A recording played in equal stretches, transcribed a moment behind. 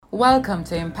Welcome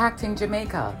to Impacting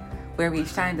Jamaica, where we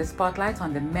shine the spotlight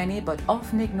on the many but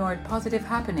often ignored positive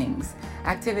happenings,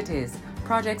 activities,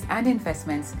 projects, and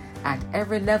investments at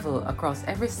every level across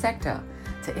every sector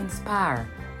to inspire,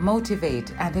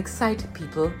 motivate, and excite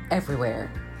people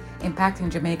everywhere. Impacting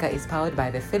Jamaica is powered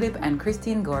by the Philip and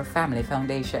Christine Gore Family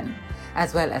Foundation,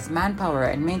 as well as Manpower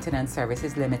and Maintenance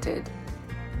Services Limited.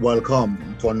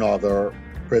 Welcome to another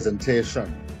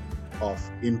presentation of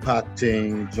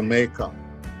Impacting Jamaica,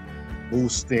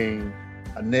 boosting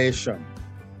a nation,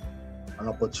 an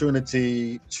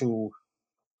opportunity to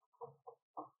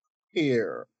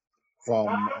hear from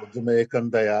the Jamaican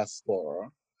diaspora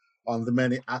on the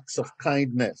many acts of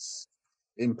kindness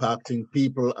impacting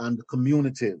people and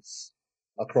communities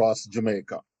across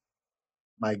Jamaica.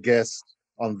 My guests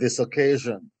on this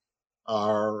occasion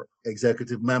are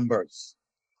executive members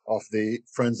of the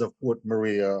Friends of Port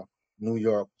Maria New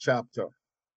York chapter.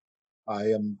 I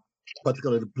am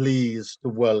particularly pleased to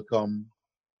welcome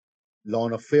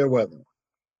Lorna Fairweather,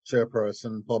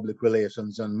 Chairperson, Public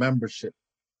Relations and Membership,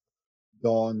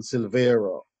 Dawn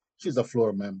Silvera, she's a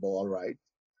floor member, all right,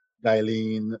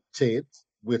 Guyleen Tate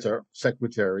Witter,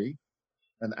 Secretary,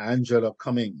 and Angela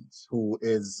Cummings, who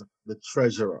is the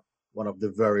Treasurer, one of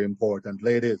the very important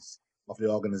ladies of the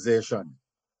organization.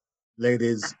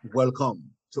 Ladies, welcome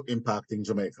to Impacting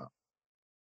Jamaica.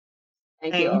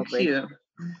 Thank you, Aubrey.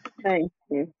 Thank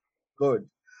you. Good.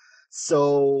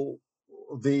 So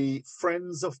the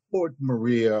Friends of Port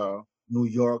Maria New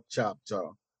York chapter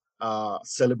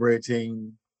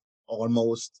celebrating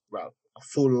almost, well, a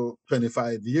full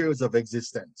 25 years of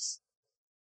existence.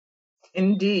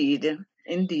 Indeed.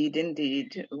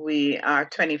 We are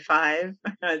 25,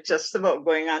 just about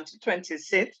going on to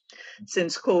 26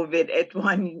 since COVID at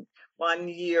one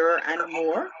year and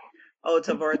more out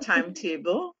of our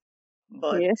timetable.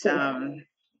 But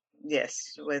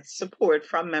yes, with support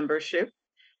from membership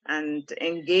and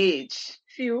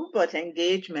few but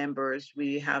engaged members,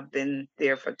 we have been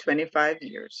there for 25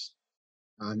 years.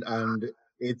 And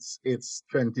it's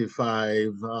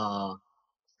 25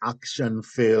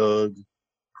 action-filled,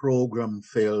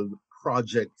 program-filled,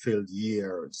 project-filled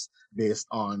years based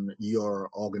on your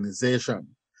organization.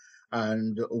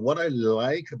 And what I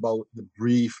like about the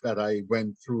brief that I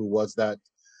went through was that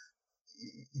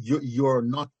you're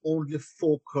not only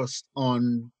focused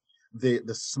on the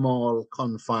small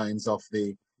confines of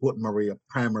the Port Maria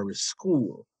Primary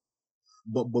School,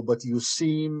 but you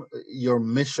seem, your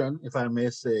mission, if I may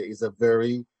say, is a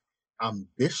very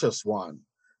ambitious one,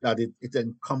 that it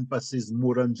encompasses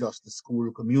more than just the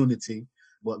school community,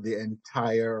 but the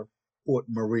entire Port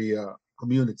Maria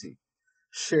community.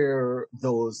 Share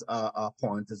those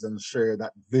pointers and share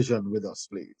that vision with us,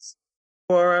 please.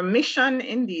 Our mission,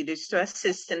 indeed, is to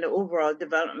assist in the overall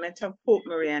development of Port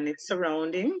Maria and its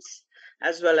surroundings,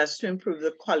 as well as to improve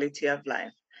the quality of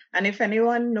life. And if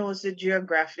anyone knows the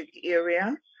geographic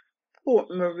area, Port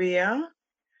Maria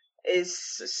is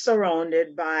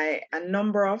surrounded by a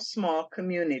number of small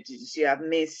communities. You have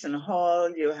Mason Hall,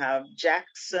 you have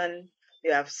Jackson,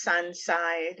 you have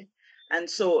Sunside. And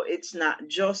so it's not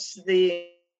just the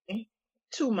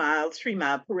 2-mile,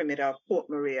 3-mile perimeter of Port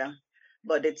Maria,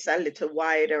 but it's a little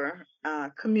wider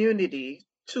community,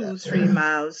 2-3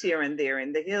 miles here and there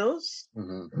in the hills,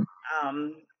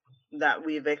 that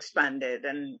we've expanded.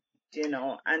 And, you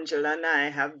know, Angela and I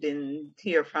have been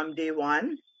here from day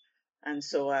one. And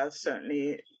so I'll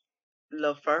certainly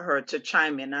love for her to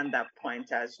chime in on that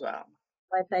point as well.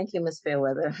 Well, thank you, Ms.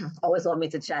 Fairweather. Always want me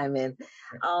to chime in.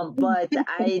 But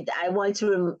I want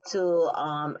to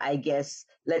I guess,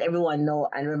 let everyone know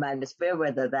and remind Ms.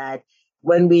 Fairweather that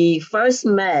when we first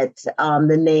met,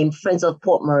 the name Friends of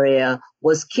Port Maria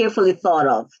was carefully thought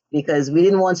of, because we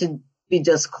didn't want to be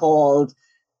just called,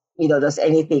 you know, just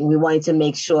anything. We wanted to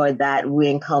make sure that we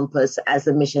encompass, as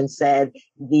the mission said,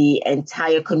 the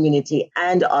entire community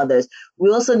and others. We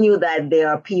also knew that there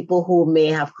are people who may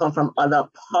have come from other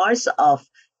parts of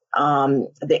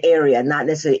the area, not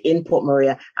necessarily in Port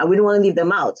Maria, and we didn't want to leave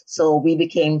them out. So we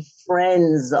became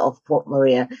Friends of Port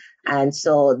Maria. And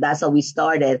so that's how we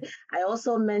started. I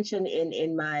also mentioned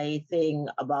in my thing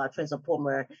about Friends of Port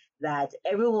Maria that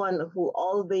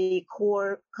all the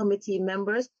core committee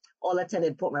members all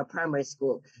attended Port Maria Primary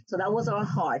School. So that was our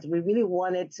heart. We really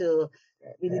wanted to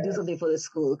really do something for the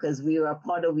school, because we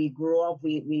grew up,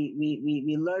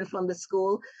 we learned from the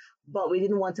school, but we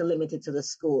didn't want to limit it to the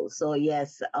school. So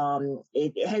yes,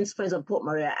 hence Friends of Port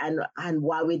Maria, and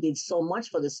why we did so much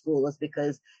for the school was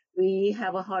because we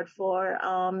have a heart for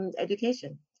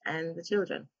education and the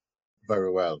children. Very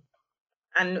well.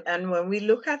 And when we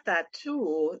look at that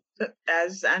too,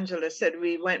 as Angela said,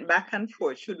 we went back and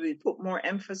forth. Should we put more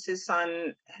emphasis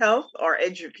on health or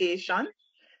education?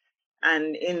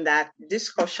 And in that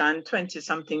discussion 20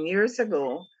 something years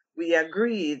ago, we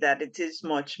agree that it is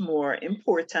much more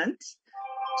important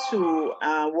to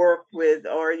work with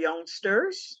our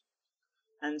youngsters.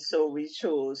 And so we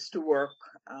chose to work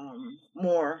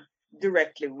more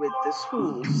directly with the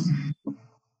schools.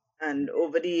 And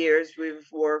over the years, we've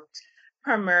worked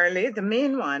primarily, the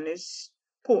main one is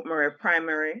Port Maria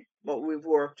Primary, but we've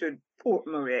worked with Port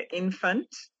Maria Infant,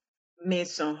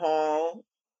 Mason Hall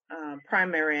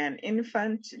Primary and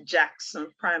Infant, Jackson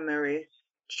Primary,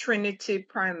 Trinity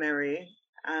Primary,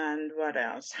 and what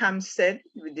else? Hampstead.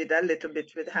 We did a little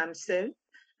bit with Hampstead.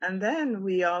 And then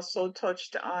we also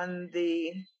touched on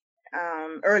the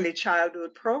early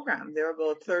childhood program. There are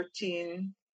about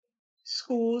 13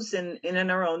 schools in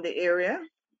and around the area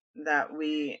that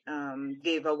we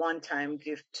gave a one-time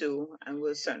gift to, and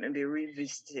we'll certainly be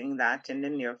revisiting that in the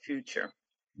near future.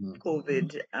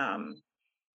 COVID,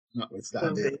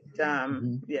 Notwithstanding.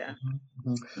 yeah.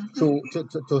 So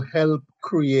to help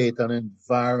create an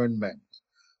environment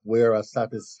where a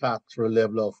satisfactory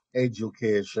level of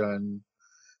education,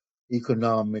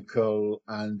 economical,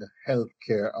 and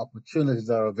healthcare opportunities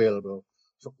are available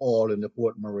to all in the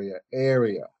Port Maria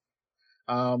area.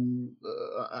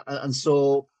 And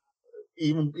so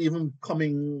even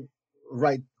coming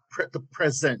right to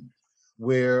present,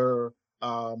 where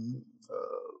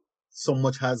so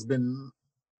much has been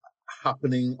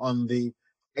happening on the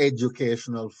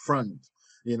educational front.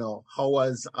 How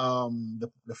has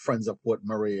the Friends of Port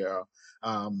Maria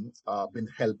been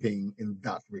helping in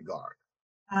that regard?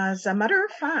 As a matter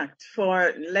of fact,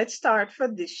 let's start for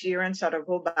this year and sort of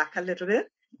go back a little bit,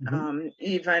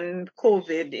 even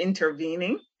COVID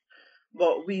intervening,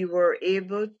 but we were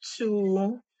able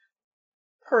to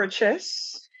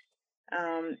purchase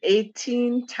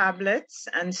 18 tablets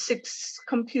and 6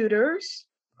 computers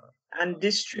and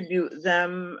distribute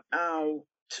them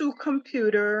 2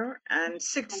 computer and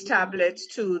 6 tablets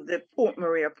to the Port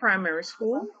Maria Primary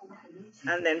School,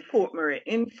 and then Port Maria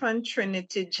Infant,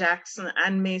 Trinity, Jackson,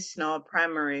 and Mason Hall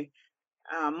Primary.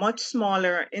 Much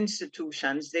smaller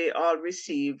institutions, they all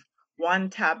receive one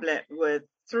computer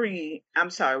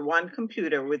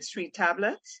with 3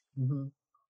 tablets.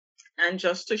 And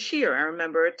just to share, I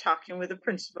remember talking with the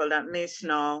principal at Mason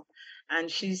Hall, and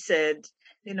she said,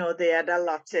 they had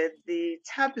allotted the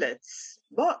tablets,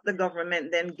 but the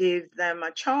government then gave them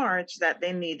a charge that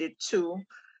they needed to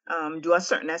do a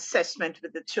certain assessment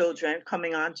with the children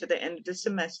coming on to the end of the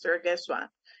semester. Guess what?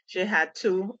 She had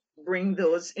to bring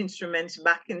those instruments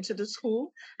back into the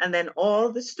school, and then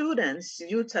all the students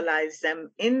utilize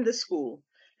them in the school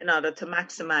in order to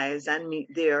maximize and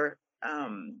meet their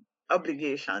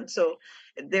obligation. So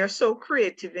they're so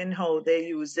creative in how they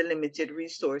use the limited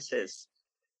resources.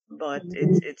 But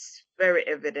it's very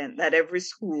evident that every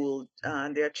school,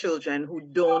 there are children who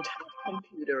don't have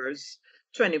computers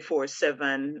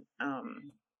 24/7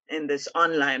 in this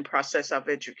online process of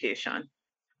education.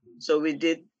 So we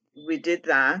did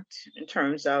that in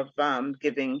terms of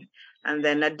giving. And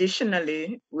then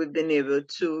additionally, we've been able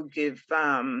to give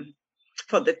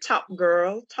for the top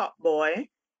girl, top boy,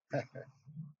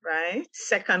 right?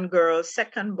 Second girl,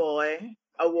 second boy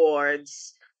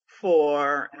awards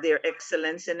for their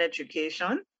excellence in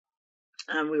education.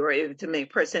 And we were able to make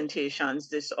presentations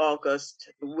this August,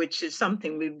 which is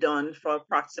something we've done for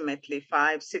approximately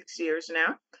 5-6 years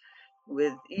now.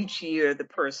 With each year, the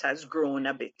purse has grown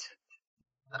a bit.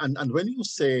 And when you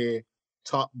say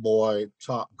top boy,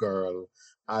 top girl,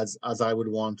 as I would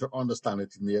want to understand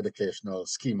it in the educational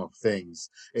scheme of things,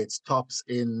 it's tops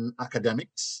in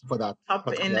academics for that. Top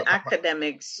in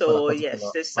academics, so yes,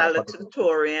 the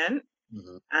salutatorian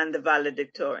and the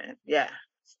valedictorian. Yeah,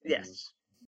 yes.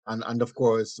 And of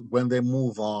course, when they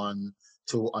move on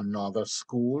to another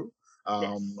school,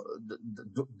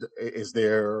 is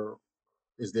there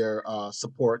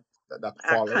support that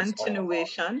follows?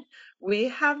 Continuation. We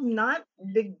have not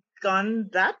begun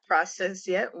that process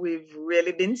yet. We've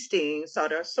really been staying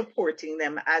sort of supporting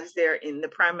them as they're in the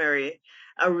primary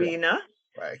arena.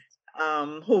 Right.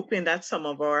 Hoping that some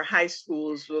of our high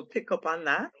schools will pick up on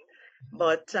that.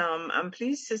 But I'm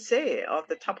pleased to say, off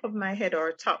the top of my head,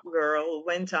 our top girl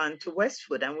went on to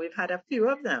Westwood, and we've had a few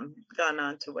of them gone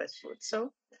on to Westwood.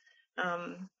 So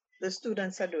the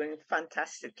students are doing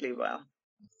fantastically well.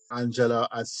 Angela,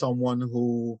 as someone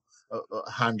who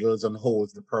handles and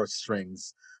holds the purse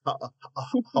strings,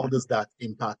 how does that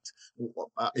impact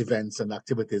events and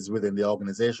activities within the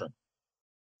organization?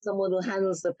 someone who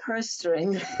handles the purse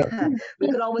string. We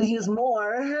could always use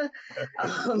more.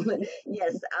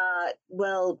 Yes.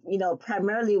 Well,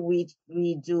 primarily we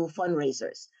do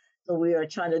fundraisers. So we are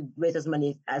trying to raise as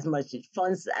much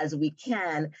funds as we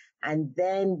can, and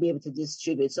then be able to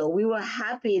distribute. So we were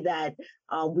happy that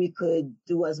we could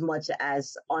do as much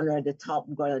as honor the top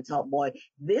girl and top boy.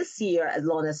 This year, as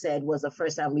Lorna said, was the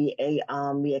first time we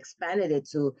expanded it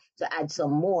to add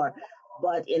some more.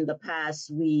 But in the past,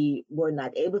 we were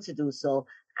not able to do so.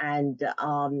 And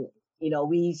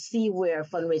we see where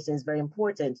fundraising is very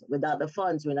important. Without the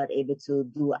funds, we're not able to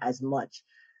do as much.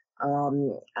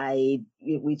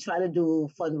 We try to do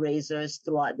fundraisers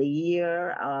throughout the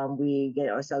year. We get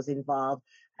ourselves involved.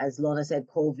 As Lorna said,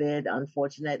 COVID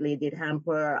unfortunately did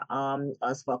hamper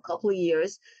us for a couple of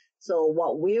years. So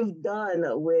what we've done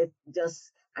with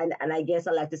just and I guess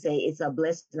I like to say it's a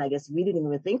blessing. I guess we didn't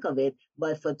even think of it,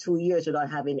 but for 2 years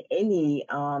without having any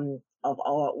of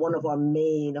one of our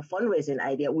main fundraising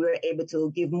idea, we were able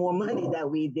to give more money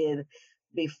than we did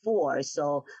before.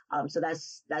 So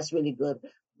that's really good.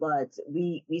 But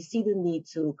we see the need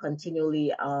to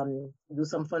continually do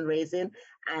some fundraising,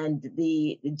 and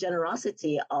the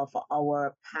generosity of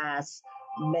our past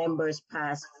members,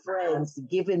 past friends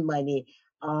giving money.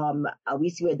 We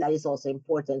see where that is also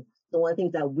important. So one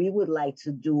thing that we would like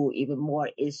to do even more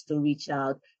is to reach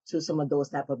out to some of those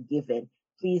type of giving.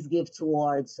 Please give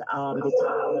towards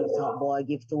the top boy,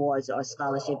 give towards our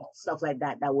scholarship, stuff like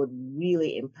that. That would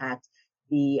really impact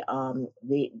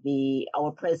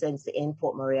our presence in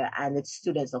Port Maria and the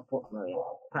students of Port Maria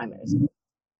primary school.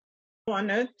 I want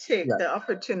to take the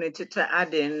opportunity to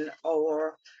add in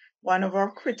one of our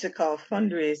critical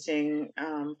fundraising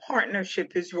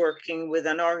partnership is working with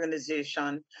an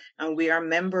organization, and we are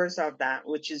members of that,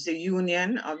 which is the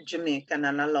Union of Jamaican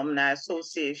and Alumni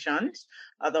Associations,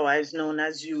 otherwise known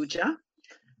as UJA.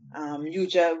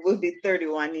 UJA will be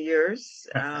 31 years,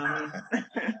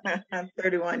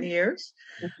 31 years,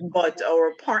 but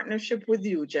our partnership with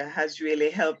UJA has really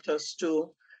helped us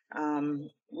to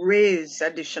raise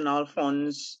additional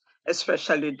funds,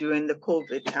 especially during the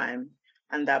COVID time.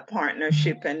 And that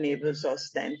partnership enables us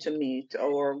then to meet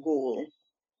our goal,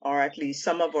 or at least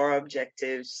some of our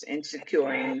objectives in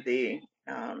securing the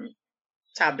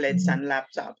tablets and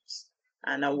laptops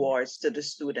and awards to the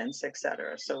students,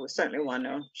 etc. So we certainly want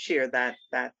to share that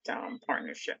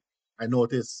partnership. I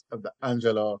noticed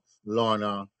Angela,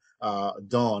 Lorna,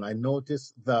 Dawn, I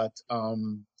noticed that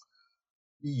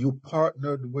you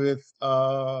partnered with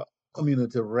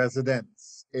community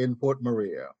residents in Port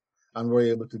Maria and were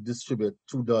able to distribute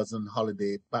 24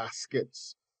 holiday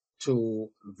baskets to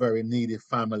very needy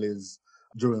families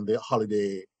during the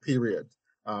holiday period.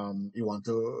 You want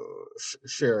to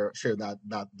share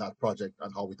that project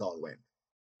and how it all went?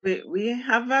 We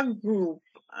have a group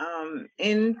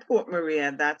in Port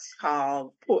Maria that's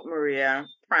called Port Maria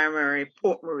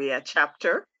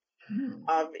Chapter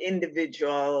of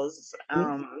individuals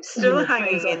still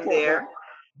hanging in there,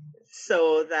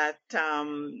 so that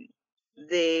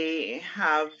they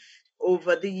have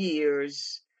over the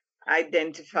years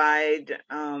identified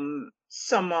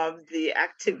some of the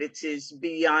activities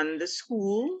beyond the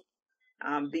school,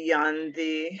 beyond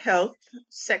the health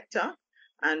sector.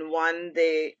 And one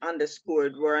they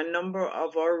underscored were a number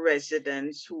of our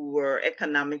residents who were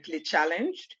economically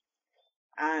challenged.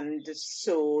 And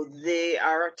so they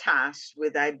are tasked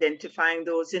with identifying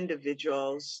those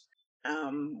individuals.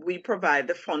 We provide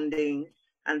the funding,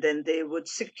 and then they would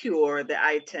secure the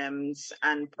items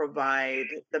and provide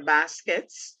the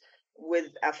baskets with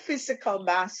a physical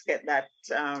basket that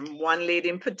one lady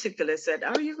in particular said,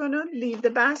 "Are you going to leave the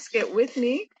basket with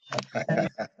me?" It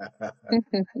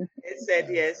said,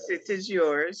 "Yes, it is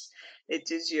yours. It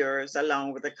is yours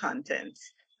along with the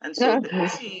contents." And so the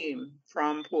team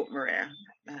from Port Maria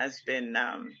has been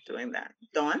doing that.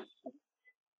 Dawn?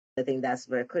 I think that's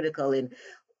very critical in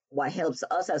what helps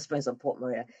us as Friends of Port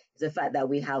Maria is the fact that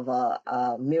we have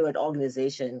a mirrored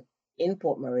organization in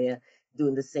Port Maria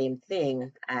doing the same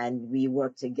thing, and we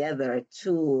work together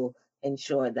to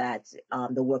ensure that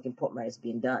the work in Port Maria is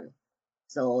being done.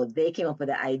 So they came up with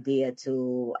the idea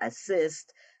to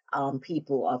assist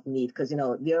people of need, because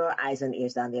there are eyes and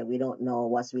ears down there. We don't know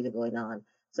what's really going on.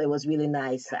 So it was really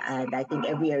nice, and I think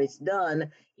every year it's done,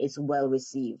 it's well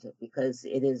received because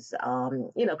it is,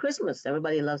 Christmas.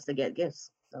 Everybody loves to get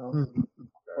gifts. So, of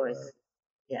course,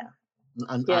 yeah.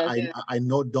 And I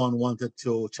know Dawn wanted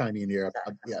to chime in here.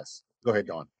 Yes, go ahead,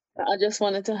 Dawn. I just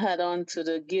wanted to add on to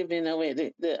the giving away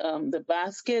the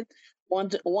basket.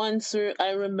 Once I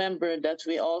remember that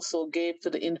we also gave to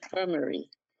the infirmary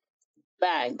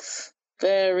bags,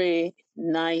 very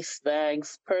nice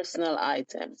bags, personal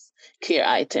items, care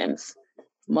items,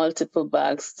 multiple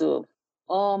bags to,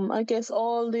 I guess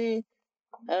all the,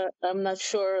 I'm not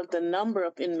sure of the number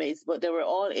of inmates, but they were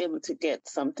all able to get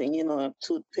something,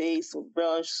 toothpaste,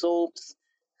 brush, soaps,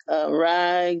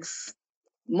 rags,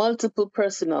 multiple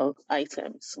personal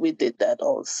items. We did that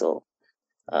also.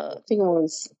 I think it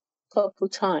was a couple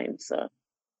times.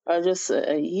 Just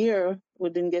a year. We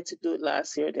didn't get to do it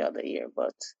last year, the other year,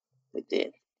 but we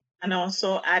did. And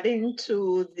also adding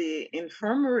to the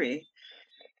infirmary,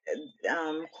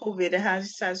 COVID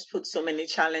has put so many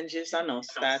challenges on us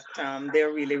that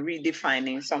they're really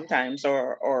redefining sometimes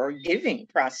or giving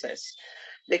process.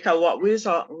 Because what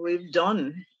we've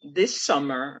done this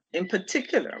summer in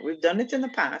particular, we've done it in the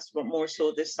past, but more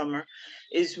so this summer,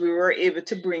 is we were able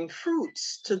to bring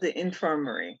fruits to the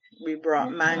infirmary. We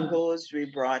brought mangoes, we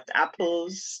brought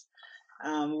apples,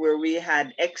 where we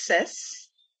had excess.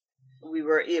 We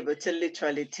were able to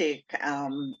literally take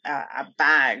a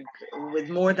bag with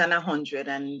more than 100,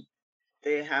 and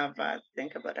they have, I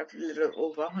think, about a little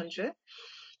over 100.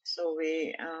 So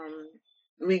we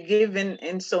give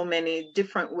in so many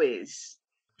different ways.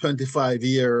 25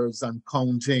 years and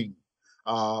counting.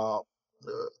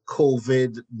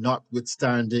 COVID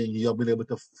notwithstanding, you've been able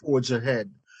to forge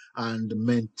ahead and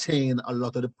maintain a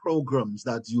lot of the programs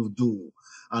that you do.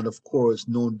 And of course,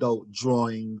 no doubt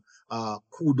drawing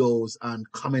kudos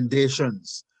and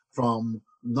commendations from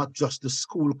not just the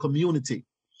school community,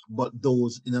 but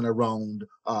those in and around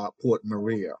Port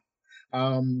Maria.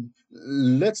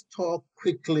 Let's talk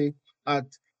quickly at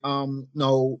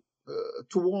now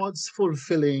towards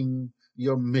fulfilling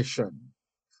your mission.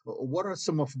 What are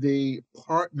some of the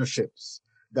partnerships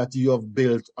that you have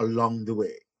built along the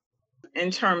way? In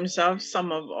terms of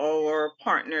some of our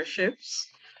partnerships,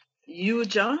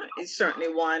 UJA is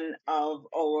certainly one of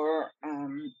our,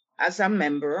 as a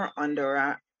member under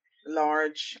a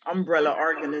large umbrella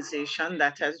organization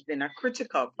that has been a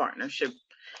critical partnership.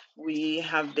 We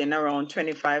have been around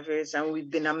 25 years and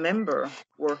we've been a member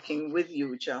working with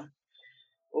UJA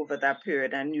over that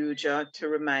period. And UJA, to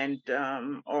remind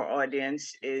our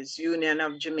audience, is Union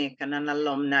of Jamaican and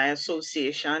Alumni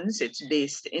Associations. It's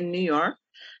based in New York.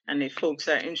 And if folks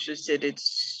are interested,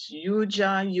 it's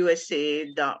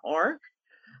ujausa.org.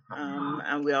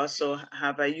 And we also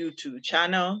have a YouTube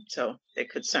channel, so they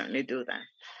could certainly do that.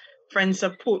 Friends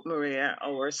of Port Maria,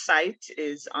 our site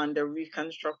is under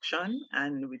reconstruction,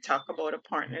 and we talk about a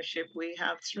partnership. We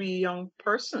have 3 young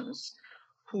persons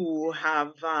who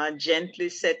have gently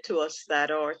said to us that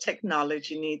our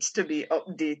technology needs to be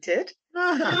updated.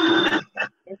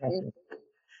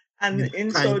 And in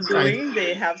so doing,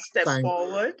 they have stepped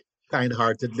forward.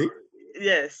 Kind-heartedly.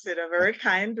 Yes, in a very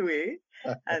kind way.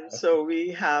 And so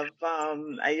we have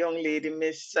a young lady,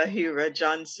 Miss Sahira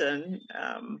Johnson,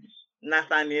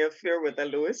 Nathaniel Fairweather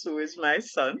Lewis, who is my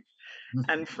son,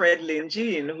 and Fred Lynn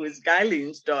Jean, who is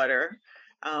Guylene's daughter,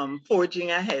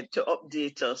 forging ahead to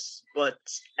update us. But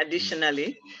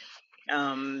additionally,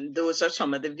 those are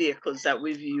some of the vehicles that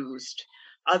we've used.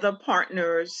 Other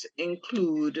partners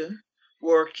include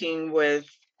working with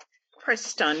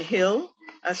Preston Hill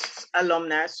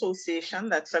Alumni Association.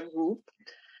 That's a group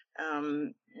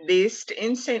based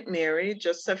in St. Mary,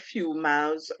 just a few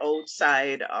miles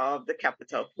outside of the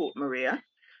capital, Port Maria.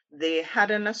 They had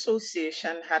an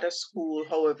association, had a school.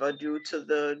 However, due to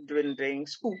the dwindling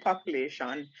school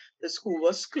population, the school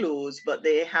was closed, but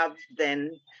they have then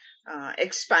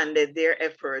expanded their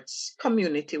efforts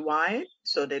community-wide.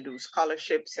 So they do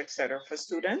scholarships, etc., for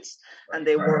students, and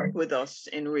they work with us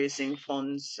in raising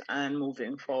funds and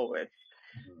moving forward.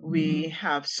 We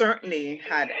have certainly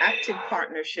had active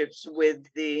partnerships with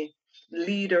the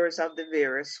leaders of the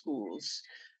various schools.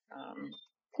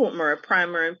 Port Maria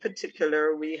Primary in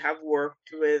particular, we have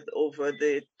worked with over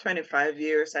the 25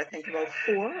 years, I think about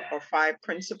 4 or 5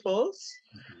 principals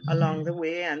along the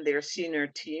way and their senior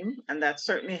team. And that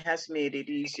certainly has made it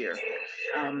easier.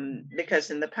 Because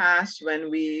in the past, when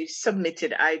we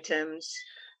submitted items,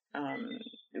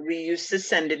 we used to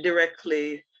send it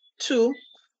directly to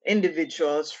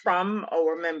individuals from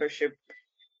our membership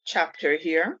chapter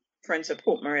here, Friends of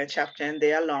Port Maria chapter, and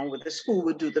they, along with the school,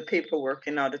 would do the paperwork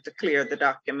in order to clear the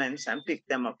documents and pick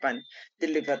them up and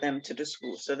deliver them to the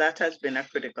school. So that has been a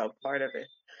critical part of it.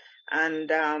 And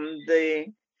the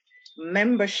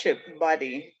membership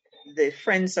body, the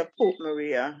Friends of Port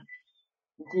Maria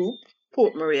group,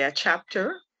 Port Maria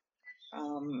chapter,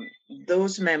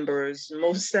 those members,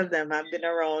 most of them have been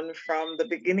around from the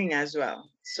beginning as well.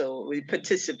 So we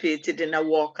participated in a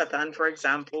walkathon, for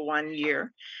example, 1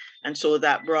 year. And so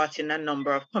that brought in a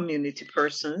number of community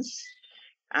persons.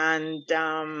 And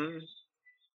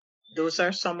those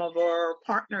are some of our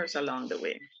partners along the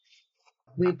way.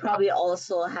 We probably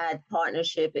also had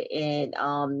partnership in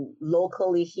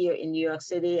locally here in New York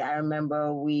City. I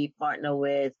remember we partner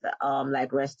with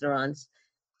like restaurants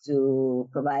to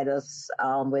provide us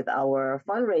with our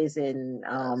fundraising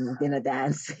dinner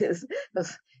dances.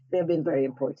 They've been very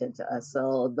important to us.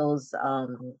 So those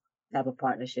type of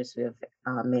partnerships we've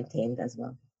maintained as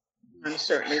well. And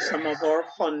certainly some of our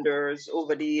funders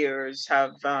over the years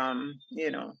have,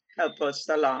 helped us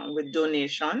along with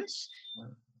donations.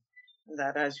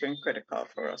 That has been critical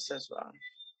for us as well.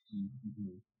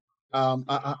 Mhm.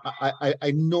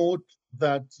 I note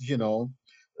that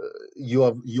you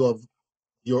have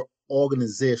your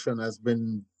organization has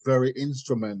been very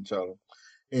instrumental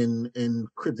in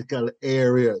critical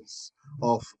areas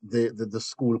of the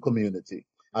school community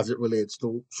as it relates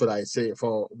to, should I say,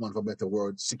 for want of a better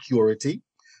word, security,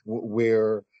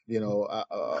 where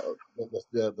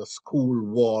the school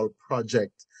wall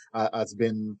project has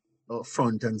been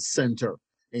front and center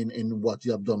in what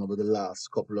you have done over the last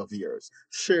couple of years.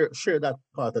 Share that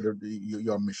part of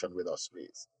your mission with us,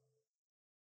 please.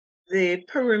 The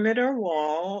perimeter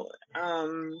wall,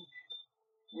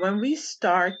 when we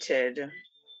started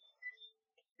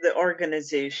the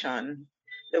organization,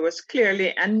 there was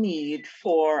clearly a need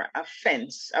for a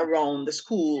fence around the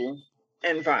school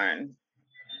environment.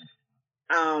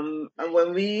 And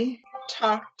when we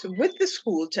talked with the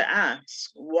school to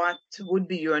ask what would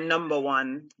be your number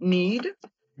one need,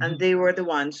 and they were the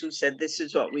ones who said, this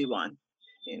is what we want.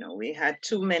 We had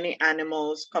too many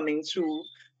animals coming through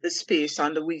the space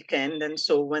on the weekend. And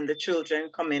so when the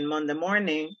children come in Monday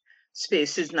morning,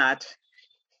 space is not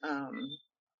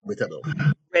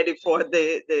ready for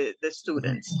the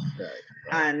students.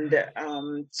 And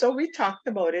so we talked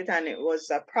about it, and it was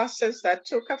a process that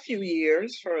took a few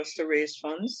years for us to raise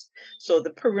funds. So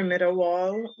the perimeter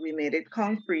wall, we made it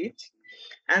concrete.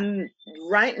 And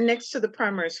right next to the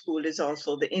primary school is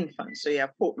also the infant. So you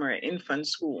have Port Murray Infant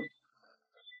School.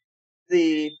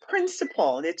 The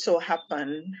principal, it so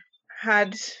happened,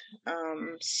 had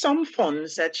some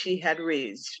funds that she had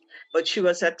raised, but she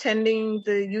was attending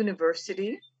the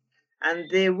university, and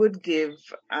they would give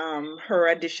her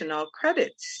additional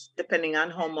credits depending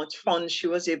on how much funds she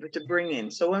was able to bring in.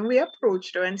 So when we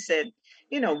approached her and said,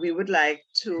 we would like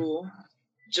to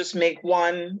just make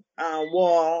one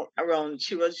wall around,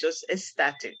 she was just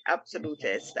ecstatic, absolutely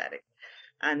ecstatic,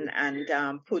 and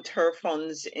put her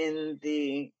funds in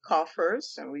the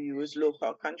coffers, and we use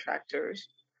local contractors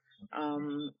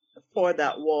for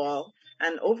that wall.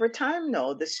 And over time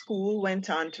now, the school went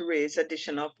on to raise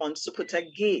additional funds to put a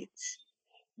gate.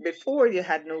 Before you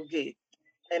had no gate.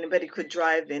 Anybody could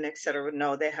drive in, etc.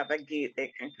 Now they have a gate,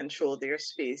 they can control their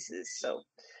spaces. So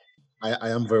I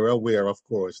am very aware, of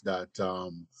course, that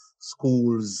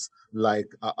schools like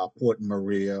Port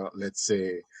Maria, let's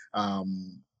say,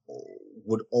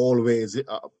 would always,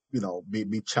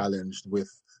 be challenged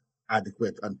with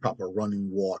adequate and proper running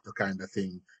water kind of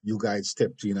thing. You guys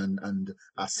stepped in and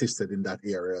assisted in that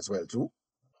area as well, too.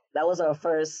 That was our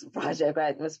first project,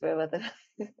 right, Ms. Fairweather?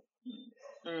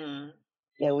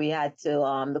 Yeah, we had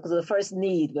to because the first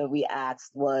need where we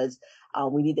asked was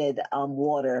we needed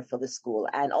water for the school,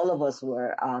 and all of us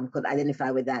were could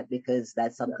identify with that because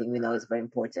that's something we know is very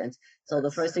important. So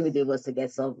the first thing we did was to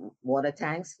get some water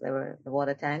tanks. There were the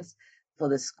water tanks for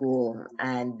the school,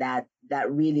 and that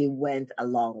really went a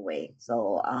long way.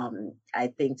 So I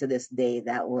think to this day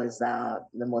that was the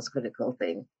most critical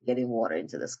thing, getting water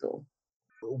into the school.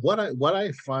 What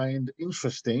I find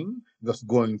interesting just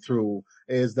going through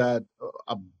is that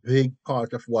a big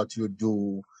part of what you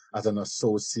do as an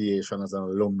association, as an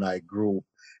alumni group,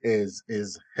 is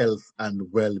health and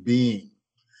well-being,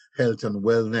 health and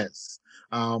wellness.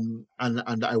 And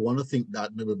I want to think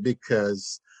that maybe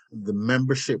because the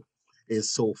membership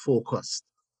is so focused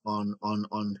on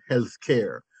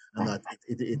healthcare, and that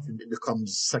it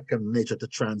becomes second nature to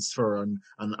transfer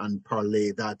and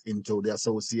parlay that into the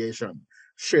association.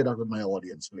 Share that with my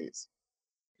audience, please.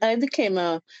 I became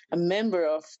a member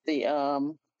of the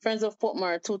Friends of Port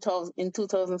Murray 2000 in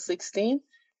 2016.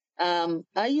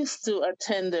 I used to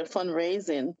attend their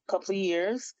fundraising a couple of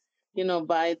years,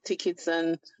 buy tickets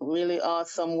and really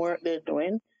awesome work they're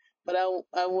doing. But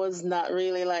I was not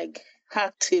really like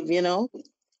active,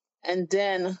 And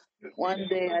then one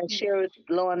day I shared with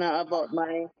Lorna about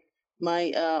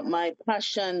my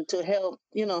passion to help,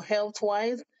 health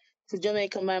wise to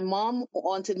Jamaica. My mom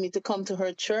wanted me to come to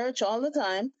her church all the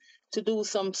time to do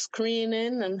some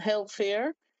screening and health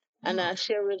fair. And I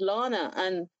shared with Lorna,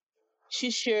 and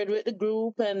she shared with the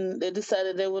group, and they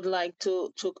decided they would like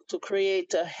to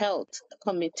create a health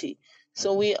committee.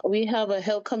 So we have a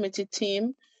health committee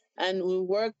team and we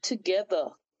worked together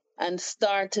and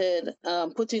started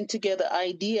putting together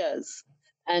ideas.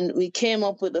 And we came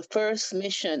up with the first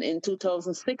mission in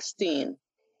 2016.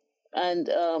 And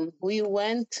we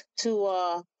went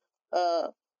to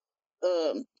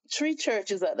 3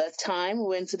 churches at that time. We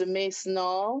went to the Mason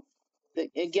Hall, the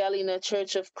Galena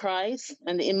Church of Christ,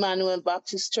 and the Emmanuel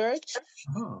Baptist Church.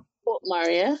 Oh. Fort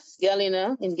Maria,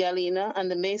 Galena, and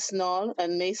the Mason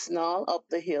Hall up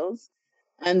the hills.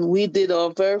 And we did our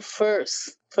very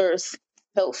first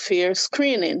health fair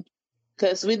screening,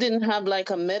 because we didn't have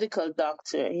like a medical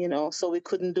doctor, so we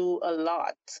couldn't do a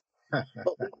lot.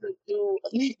 But we could do,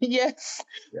 yes,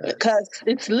 because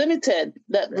it's limited.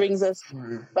 That brings us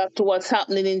back to what's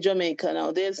happening in Jamaica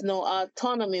now. There's no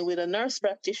autonomy with a nurse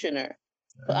practitioner.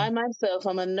 So I myself,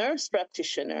 I'm a nurse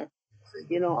practitioner.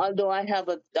 Although I have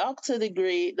a doctor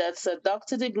degree, that's a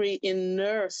doctor degree in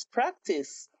nurse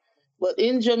practice. But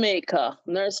in Jamaica,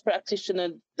 nurse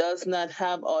practitioner does not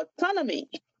have autonomy.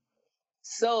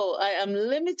 So I am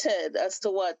limited as to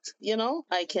what,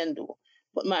 I can do.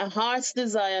 But my heart's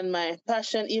desire and my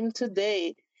passion even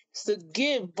today is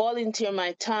to volunteer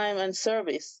my time and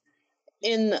service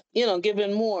in,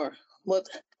 giving more. But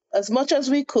as much as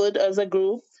we could as a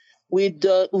group,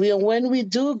 when we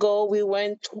do go, we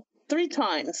went 3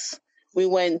 times. We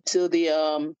went to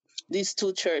these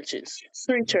 2 churches,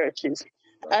 3 churches.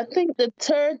 I think the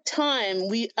 3rd time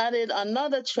we added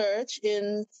another church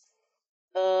in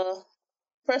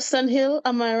Preston Hill,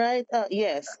 am I right?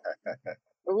 Yes.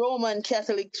 Roman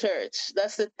Catholic Church.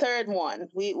 That's the 3rd one.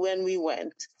 When we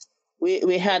went,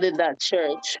 we had it that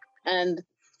church. And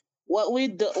what we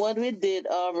did,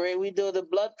 Aubrey, we do the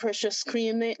blood pressure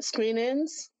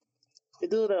screenings. We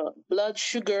do the blood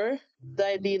sugar,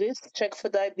 diabetes, check for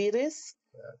diabetes.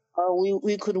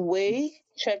 We could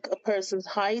check a person's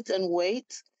height and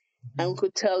weight, and we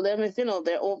could tell them if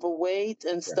they're overweight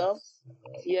and stuff.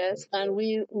 Yes, and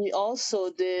we also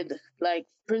did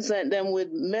present them with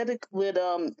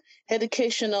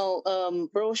educational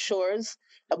brochures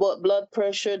about blood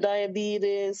pressure,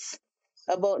 diabetes,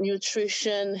 about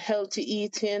nutrition, healthy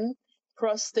eating,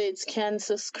 prostate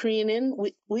cancer screening.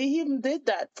 We even did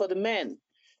that for the men.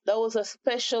 That was a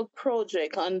special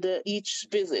project under each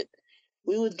visit.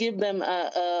 We would give them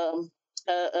a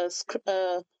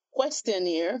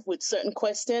questionnaire with certain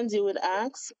questions you would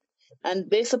ask. And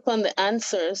based upon the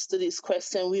answers to these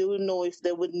questions, we would know if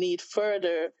they would need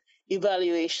further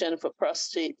evaluation for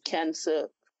prostate cancer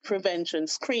prevention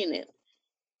screening.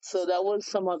 So that was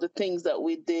some of the things that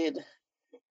we did.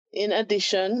 In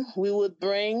addition, we would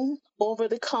bring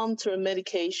over-the-counter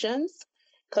medications,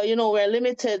 because, we're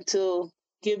limited to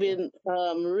giving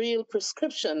real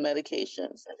prescription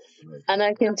medications. And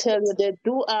I can tell you, they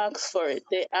do ask for it.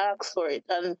 They ask for it.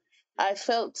 And I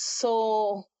felt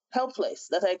so helpless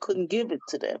that I couldn't give it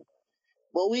to them.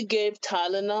 But we gave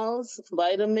Tylenols,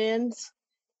 vitamins,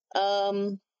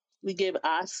 we gave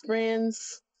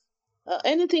aspirins,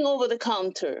 anything over the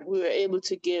counter we were able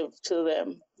to give to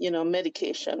them,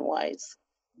 medication-wise.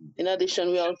 In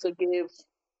addition, we also gave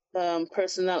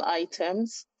personal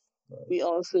items. We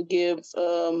also give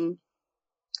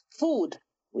food.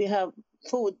 We have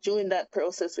food during that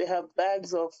process. We have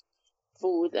bags of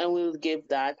food, and we'll give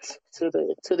that to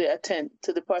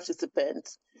the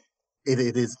participants. It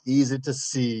is easy to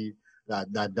see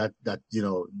that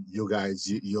you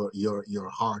guys, your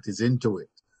heart is into it,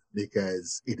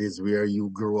 because it is where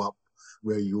you grew up,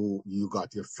 where you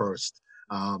got your first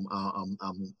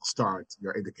start,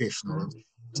 your educational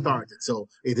start. So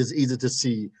it is easy to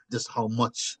see just how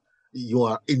much you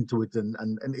are into it, and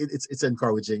it's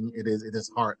encouraging. It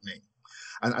is heartening,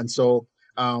 and so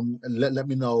let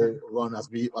me know, Ron, as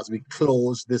we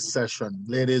close this session,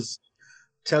 ladies,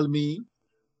 tell me,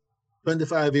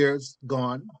 25 years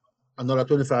gone, another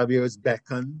 25 years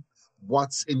beckon.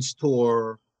 What's in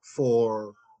store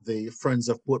for the Friends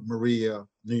of Port Maria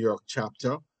New York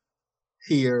chapter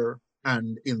here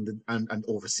and and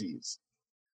overseas?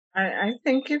 I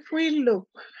think if we look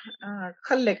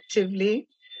collectively,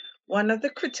 one of the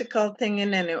critical things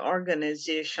in any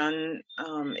organization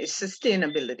is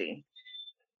sustainability.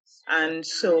 And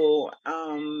so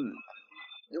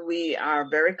we are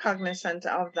very cognizant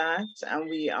of that, and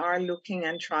we are looking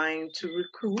and trying to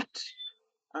recruit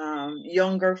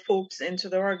younger folks into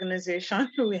the organization.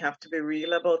 We have to be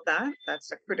real about that.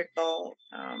 That's a critical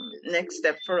next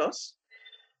step for us.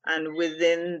 And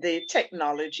within the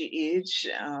technology age,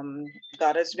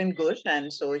 God has been good,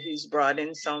 and so He's brought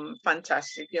in some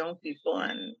fantastic young people,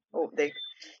 and hope they,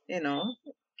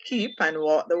 keep and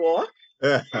walk the walk.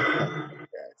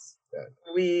 Yes.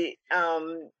 We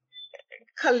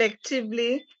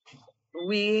collectively,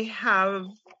 we have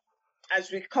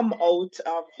as we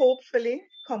hopefully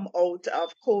come out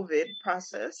of COVID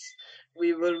process,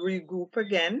 we will regroup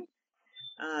again,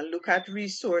 look at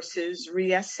resources,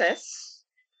 reassess.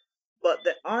 But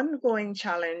the ongoing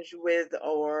challenge with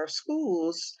our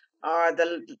schools are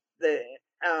the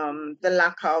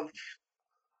lack of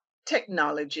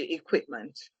technology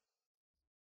equipment,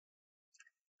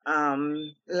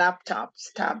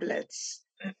 laptops, tablets,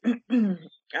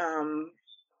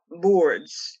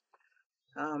 boards,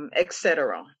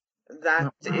 etc.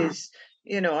 That is,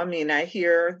 I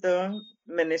hear the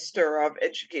Minister of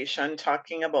Education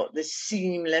talking about the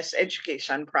seamless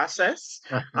education process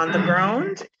on the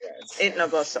ground. It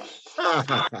not go so.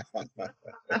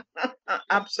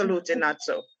 Absolutely not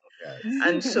so. Yes.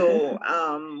 And so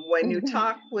when you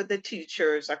talk with the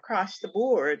teachers across the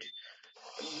board,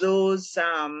 those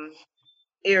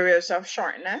areas of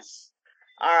shortness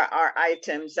are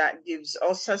items that gives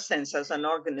us a sense as an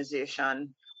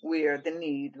organization where the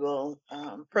need will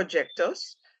project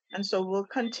us. And so we'll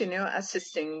continue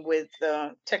assisting with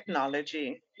the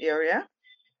technology area.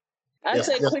 I'd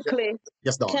say quickly.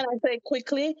 Yes, Dawn. Can I say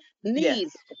quickly?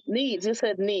 Needs. You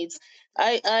said needs.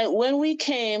 I when we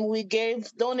came, we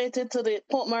donated to the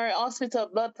Port Murray Hospital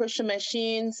blood pressure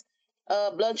machines,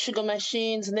 blood sugar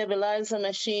machines, nebulizer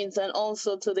machines, and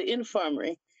also to the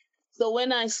infirmary. So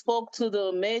when I spoke to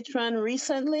the matron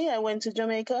recently, I went to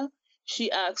Jamaica,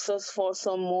 she asked us for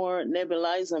some more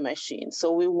nebulizer machines.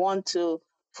 So we want to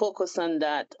focus on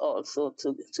that also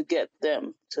to get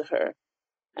them to her.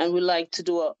 And we like to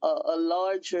do a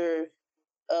larger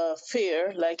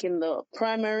fair, like in the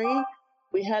primary.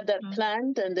 We had that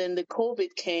planned, and then the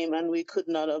COVID came and we could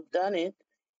not have done it.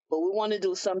 But we want to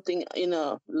do something in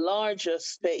a larger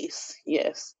space,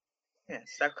 yes. Yes,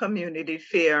 a community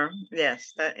fair.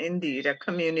 Yes, indeed, a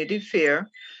community fair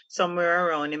somewhere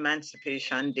around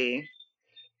Emancipation Day.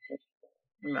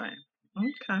 Right.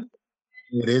 Okay.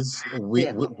 It is. We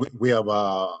have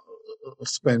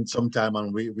spent some time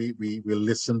and we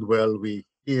listened well. We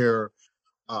hear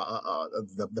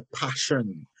the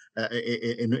passion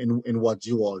in what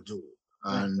you all do.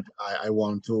 And I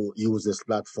want to use this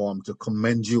platform to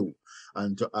commend you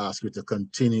and to ask you to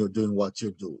continue doing what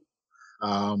you do.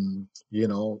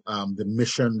 The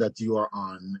mission that you are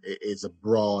on is a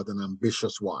broad and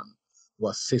ambitious one to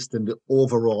assist in the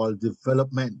overall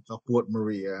development of Port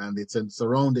Maria and its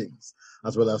surroundings,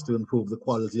 as well as to improve the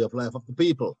quality of life of the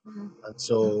people. And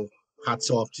so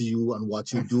hats off to you and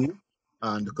what you do,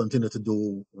 and continue to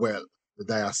do well. The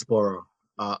diaspora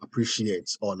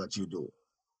appreciates all that you do.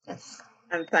 Yes.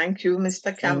 And thank you,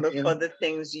 Mr. Campbell, for the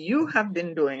things you have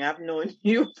been doing. I've known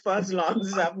you for as long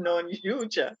as I've known you,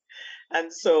 Jeff.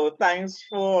 And so thanks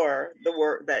for the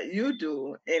work that you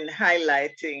do in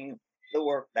highlighting the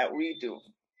work that we do.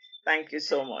 Thank you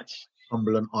so much.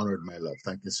 Humble and honored, my love.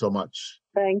 Thank you so much.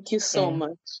 Thank you so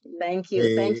much. Thank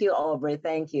you. Thank you, Aubrey.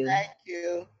 Thank you. Thank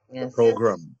you. The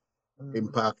program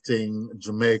impacting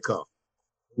Jamaica,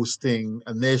 boosting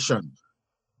a nation.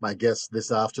 My guest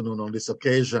this afternoon on this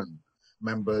occasion,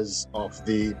 members of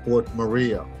the Port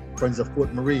Maria, Friends of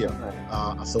Port Maria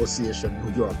Association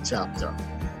New York chapter.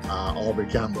 Aubrey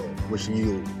Campbell, wishing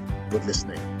you good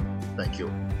listening. Thank you.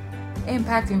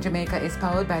 Impacting Jamaica is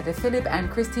powered by the Philip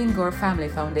and Christine Gore Family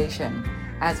Foundation,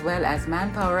 as well as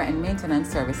Manpower and Maintenance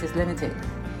Services Limited.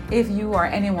 If you or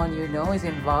anyone you know is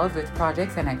involved with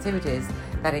projects and activities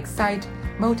that excite,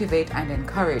 motivate, and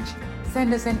encourage,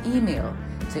 send us an email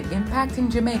to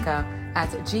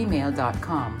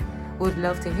impactingjamaica@gmail.com. We'd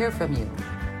love to hear from you.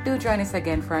 Do join us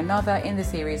again for another in the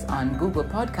series on Google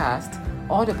Podcast,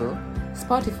 Audible,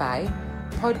 Spotify,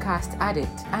 Podcast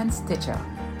Addict, and Stitcher.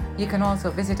 You can also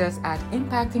visit us at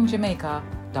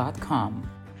impactingjamaica.com.